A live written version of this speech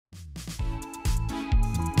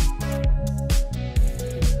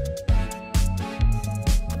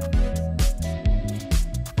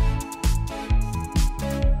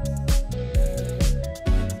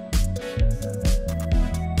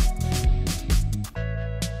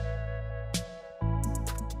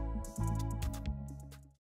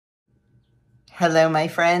Hello, my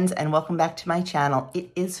friends, and welcome back to my channel. It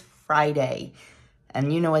is Friday,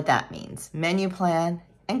 and you know what that means. Menu plan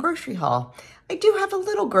and grocery haul. I do have a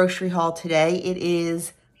little grocery haul today. It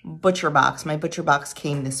is Butcher Box. My Butcher Box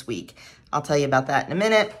came this week. I'll tell you about that in a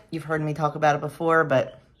minute. You've heard me talk about it before,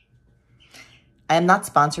 but I am not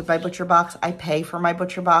sponsored by Butcher Box. I pay for my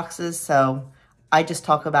Butcher Boxes, so I just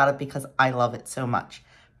talk about it because I love it so much.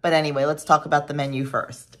 But anyway, let's talk about the menu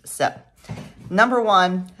first. So, number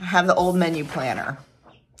one, I have the old menu planner.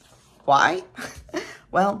 Why?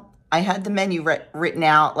 Well, I had the menu written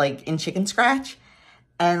out like in chicken scratch.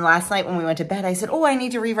 And last night when we went to bed, I said, oh, I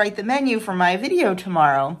need to rewrite the menu for my video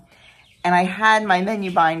tomorrow. And I had my menu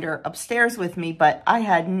binder upstairs with me, but I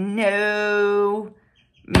had no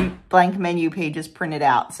blank menu pages printed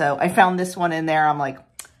out. So I found this one in there. I'm like,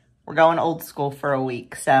 we're going old school for a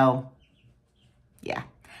week. So yeah,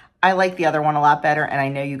 I like the other one a lot better. And I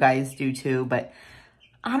know you guys do too, but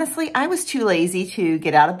honestly, I was too lazy to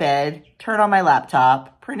get out of bed, turn on my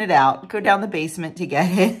laptop, print it out, go down the basement to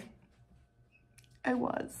get it. I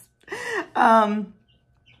was.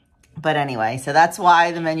 But anyway, so that's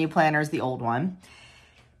why the menu planner is the old one.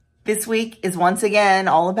 This week is once again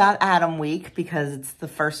all about Adam week because it's the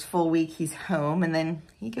first full week he's home and then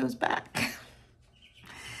he goes back.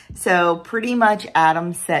 So pretty much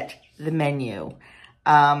Adam set the menu.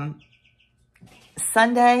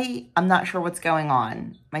 Sunday, I'm not sure what's going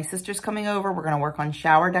on. My sister's coming over. We're going to work on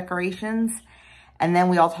shower decorations. And then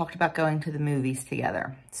we all talked about going to the movies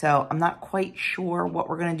together. So I'm not quite sure what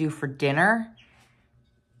we're going to do for dinner.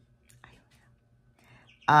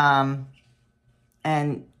 And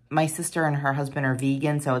my sister and her husband are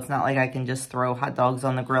vegan, so it's not like I can just throw hot dogs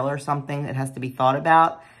on the grill or something. It has to be thought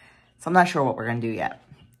about. So I'm not sure what we're going to do yet.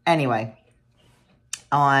 Anyway,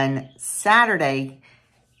 on Saturday,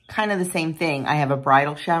 kind of the same thing. I have a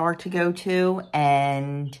bridal shower to go to,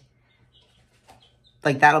 and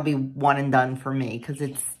like that'll be one and done for me because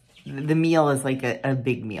the meal is like a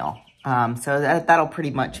big meal. So that'll pretty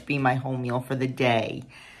much be my whole meal for the day.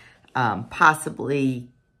 Possibly,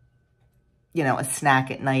 you know, a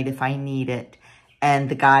snack at night if I need it. And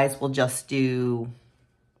the guys will just do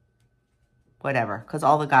whatever, because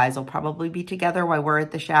all the guys will probably be together while we're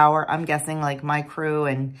at the shower. I'm guessing like my crew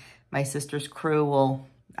and my sister's crew will,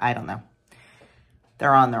 I don't know.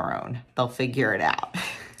 They're on their own. They'll figure it out.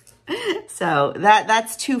 So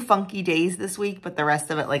that's 2 funky days this week, but the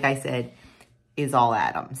rest of it, like I said, is all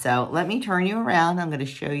Adam. So let me turn you around. I'm going to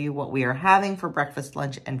show you what we are having for breakfast,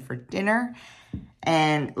 lunch, and for dinner.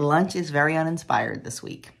 And lunch is very uninspired this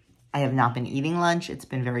week. I have not been eating lunch. It's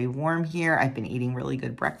been very warm here. I've been eating really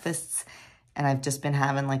good breakfasts, and I've just been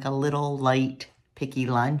having like a little light, picky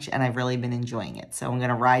lunch, and I've really been enjoying it. So I'm going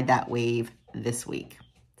to ride that wave this week.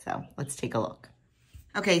 So let's take a look.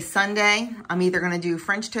 Okay, Sunday, I'm either going to do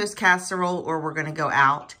French toast casserole or we're going to go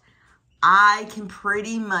out. I can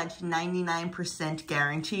pretty much 99%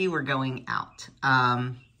 guarantee we're going out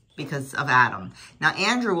because of Adam. Now,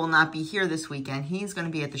 Andrew will not be here this weekend. He's going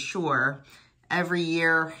to be at the shore. Every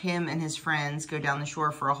year, him and his friends go down the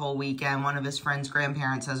shore for a whole weekend. One of his friends'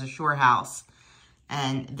 grandparents has a shore house,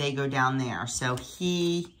 and they go down there. So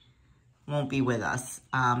he won't be with us.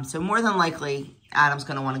 So more than likely, Adam's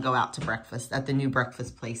going to want to go out to breakfast at the new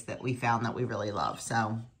breakfast place that we found that we really love.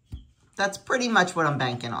 So that's pretty much what I'm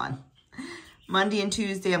banking on. Monday and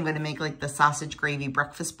Tuesday, I'm going to make like the sausage gravy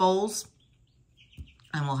breakfast bowls.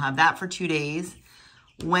 And we'll have that for 2 days.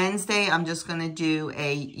 Wednesday, I'm just going to do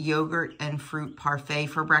a yogurt and fruit parfait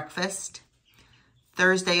for breakfast.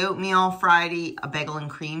 Thursday, oatmeal. Friday, a bagel and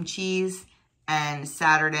cream cheese. And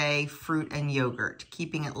Saturday, fruit and yogurt,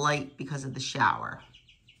 keeping it light because of the shower.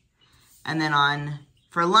 And then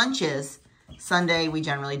for lunches, Sunday, we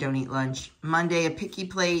generally don't eat lunch. Monday, a picky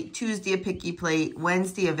plate. Tuesday, a picky plate.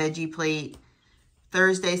 Wednesday, a veggie plate.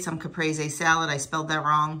 Thursday, some caprese salad. I spelled that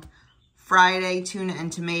wrong. Friday, tuna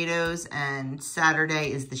and tomatoes. And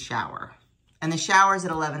Saturday is the shower. And the shower is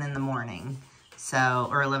at 11 in the morning. So,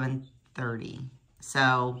 or 11:30.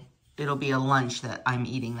 So, it'll be a lunch that I'm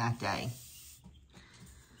eating that day.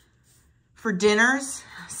 For dinners,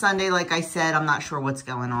 Sunday, like I said, I'm not sure what's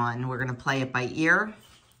going on. We're going to play it by ear.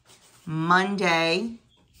 Monday,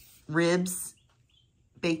 ribs,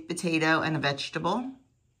 baked potato, and a vegetable.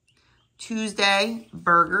 Tuesday,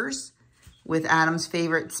 burgers with Adam's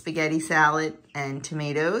favorite spaghetti salad and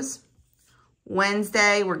tomatoes.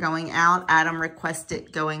 Wednesday, we're going out. Adam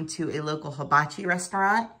requested going to a local hibachi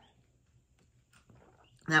restaurant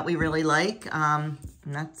that we really like. And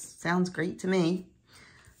that sounds great to me.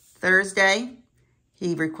 Thursday,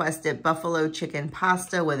 he requested buffalo chicken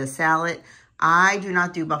pasta with a salad. I do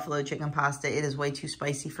not do buffalo chicken pasta. It is way too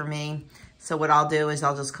spicy for me. So what I'll do is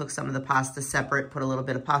I'll just cook some of the pasta separate, put a little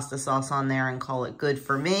bit of pasta sauce on there and call it good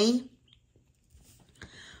for me.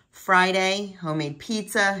 Friday, homemade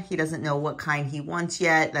pizza. He doesn't know what kind he wants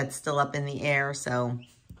yet. That's still up in the air, so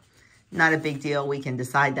not a big deal. We can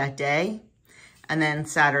decide that day. And then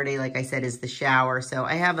Saturday, like I said, is the shower. So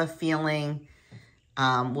I have a feeling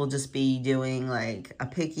we'll just be doing like a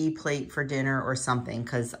picky plate for dinner or something,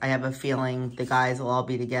 because I have a feeling the guys will all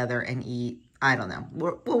be together and eat. I don't know.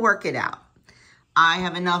 We'll work it out. I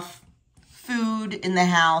have enough food in the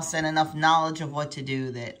house and enough knowledge of what to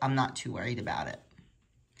do that I'm not too worried about it.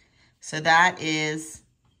 So that is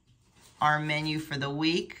our menu for the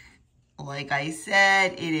week. Like I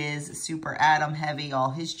said, it is super Adam heavy,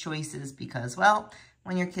 all his choices, because, well,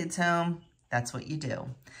 when your kid's home, that's what you do.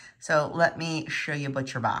 So let me show you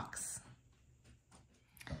ButcherBox.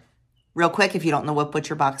 Real quick, if you don't know what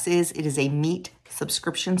ButcherBox is, it is a meat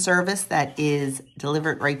subscription service that is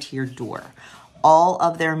delivered right to your door. All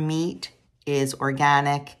of their meat is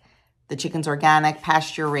organic. The chicken's organic,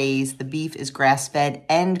 pasture raised. The beef is grass-fed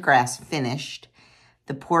and grass-finished.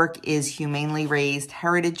 The pork is humanely raised,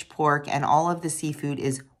 heritage pork, and all of the seafood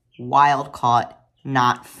is wild-caught,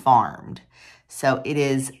 not farmed. So it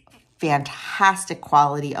is fantastic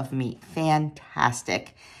quality of meat,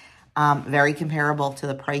 fantastic. Very comparable to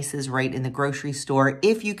the prices right in the grocery store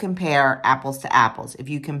if you compare apples to apples. If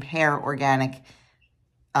you compare organic,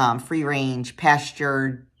 free-range,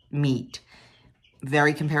 pastured meat,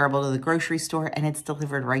 very comparable to the grocery store, and it's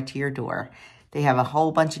delivered right to your door. They have a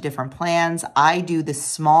whole bunch of different plans. I do the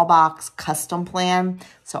small box custom plan,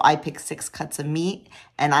 so I pick 6 cuts of meat,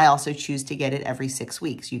 and I also choose to get it every 6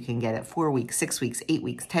 weeks. You can get it 4 weeks, 6 weeks, 8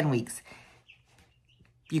 weeks, 10 weeks.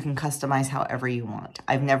 You can customize however you want.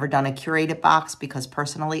 I've never done a curated box because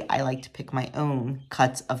personally, I like to pick my own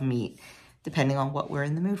cuts of meat, depending on what we're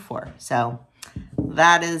in the mood for. So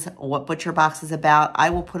that is what ButcherBox is about.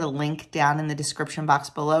 I will put a link down in the description box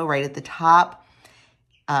below, right at the top.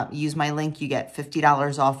 Use my link, you get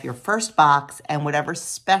 $50 off your first box, and whatever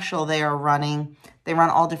special they are running, they run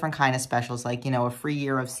all different kind of specials, like, you know, a free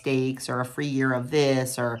year of steaks or a free year of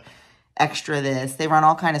this or extra this. They run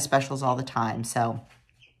all kind of specials all the time. So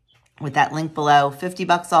with that link below,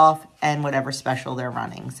 $50 off and whatever special they're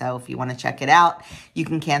running. So if you want to check it out, you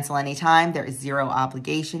can cancel anytime. There is 0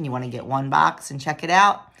 obligation. You want to get 1 box and check it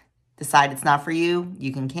out. Decide it's not for you,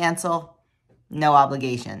 you can cancel. No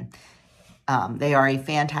obligation. They are a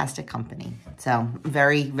fantastic company. So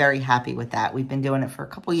very, very happy with that. We've been doing it for a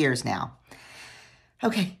couple years now.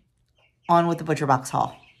 Okay, on with the ButcherBox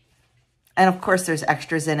haul. And of course there's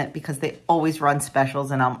extras in it because they always run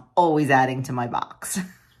specials and I'm always adding to my box.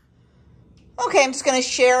 Okay, I'm just going to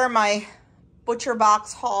share my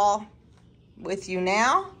ButcherBox haul with you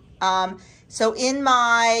now. So in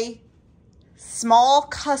my small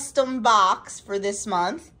custom box for this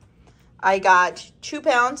month, I got 2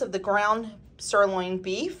 pounds of the ground sirloin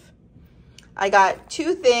beef. I got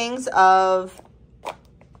 2 things of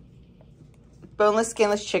boneless,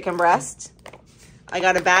 skinless chicken breast. I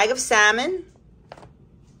got a bag of salmon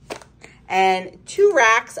and 2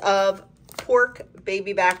 racks of pork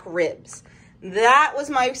baby back ribs. That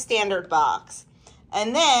was my standard box.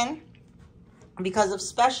 And then, because of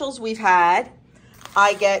specials we've had,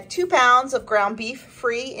 I get 2 pounds of ground beef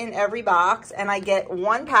free in every box, and I get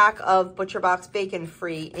 1 pack of ButcherBox bacon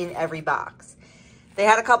free in every box. They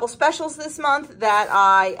had a couple specials this month that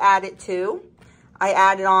I added to. I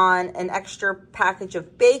added on an extra package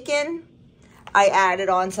of bacon. I added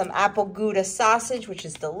on some apple Gouda sausage, which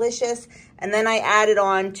is delicious. And then I added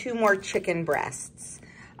on 2 more chicken breasts.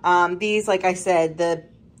 These, like I said, the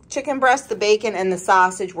chicken breast, the bacon, and the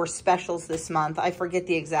sausage were specials this month. I forget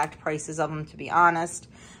the exact prices of them, to be honest.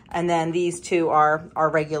 And then these 2 are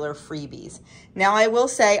regular freebies. Now, I will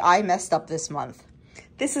say I messed up this month.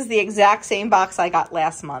 This is the exact same box I got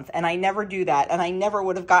last month, and I never do that, and I never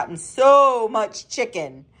would have gotten so much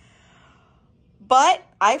chicken. But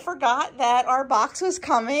I forgot that our box was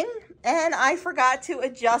coming, and I forgot to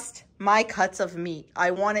adjust my cuts of meat.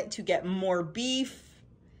 I wanted to get more beef,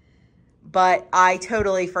 but I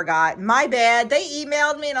totally forgot. My bad. They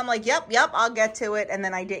emailed me and I'm like, yep, I'll get to it. And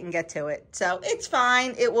then I didn't get to it. So it's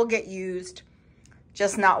fine. It will get used.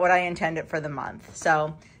 Just not what I intended for the month.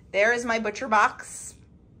 So there is my ButcherBox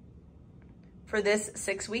for this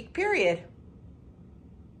 6-week period.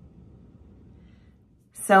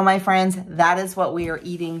 So my friends, that is what we are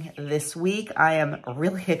eating this week. I am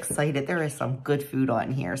really excited. There is some good food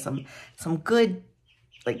on here. Some good,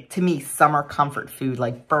 like, to me, summer comfort food,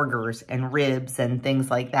 like burgers and ribs and things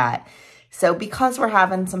like that. So because we're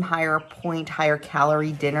having some higher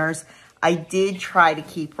calorie dinners, I did try to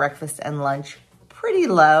keep breakfast and lunch pretty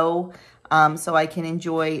low. so I can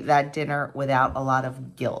enjoy that dinner without a lot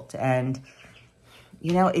of guilt. And,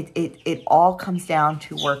 you know, it all comes down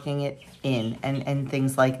to working it in and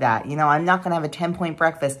things like that. You know, I'm not going to have a 10-point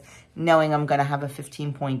breakfast knowing I'm going to have a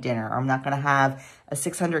 15-point dinner. Or I'm not going to have a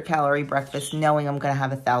 600-calorie breakfast knowing I'm going to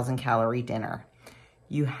have a 1,000-calorie dinner.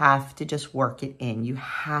 You have to just work it in. You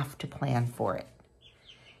have to plan for it.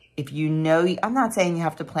 If you know, I'm not saying you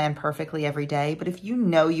have to plan perfectly every day, but if you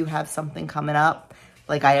know you have something coming up,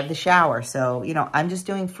 like I have the shower. So, you know, I'm just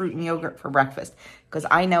doing fruit and yogurt for breakfast because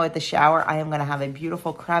I know at the shower, I am going to have a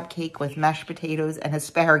beautiful crab cake with mashed potatoes and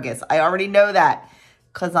asparagus. I already know that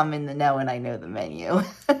because I'm in the know and I know the menu.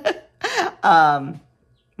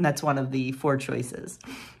 That's one of the 4 choices.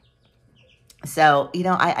 So, you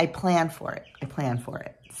know, I plan for it. I plan for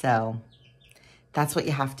it. So that's what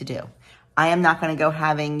you have to do. I am not going to go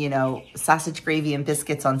having, you know, sausage gravy and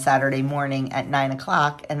biscuits on Saturday morning at 9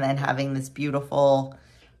 o'clock and then having this beautiful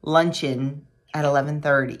luncheon at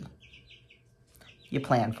 11:30. You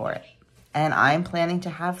plan for it. And I'm planning to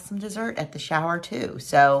have some dessert at the shower too.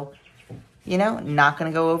 So, you know, not going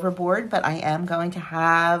to go overboard, but I am going to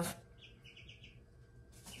have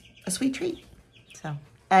a sweet treat. So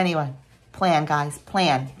anyway, plan, guys,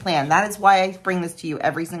 plan. That is why I bring this to you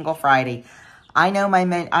every single Friday. I know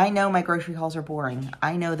my grocery hauls are boring.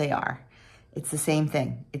 I know they are. It's the same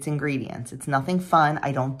thing. It's ingredients. It's nothing fun.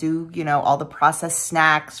 I don't do, you know, all the processed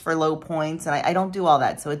snacks for low points. And I don't do all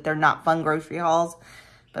that. So they're not fun grocery hauls.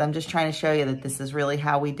 But I'm just trying to show you that this is really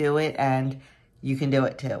how we do it. And you can do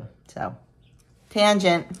it too. So,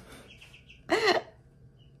 tangent.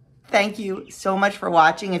 Thank you so much for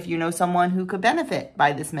watching. If you know someone who could benefit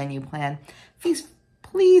by this menu plan, please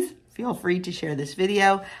feel free to share this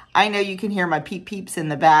video. I know you can hear my peep peeps in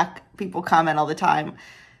the back. People comment all the time.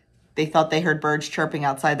 They thought they heard birds chirping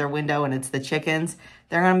outside their window and it's the chickens.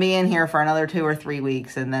 They're going to be in here for another 2 or 3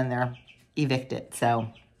 weeks and then they're evicted. So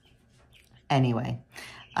anyway,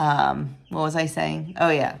 what was I saying? Oh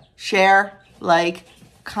yeah, share, like,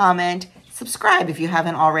 comment, subscribe if you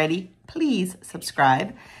haven't already. Please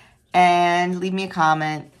subscribe and leave me a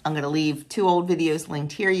comment. I'm going to leave 2 old videos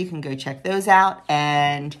linked here. You can go check those out.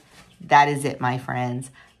 And that is it, my friends.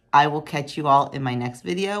 I will catch you all in my next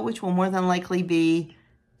video, which will more than likely be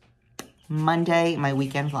Monday, my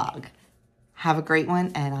weekend vlog. Have a great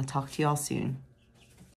one, and I'll talk to you all soon.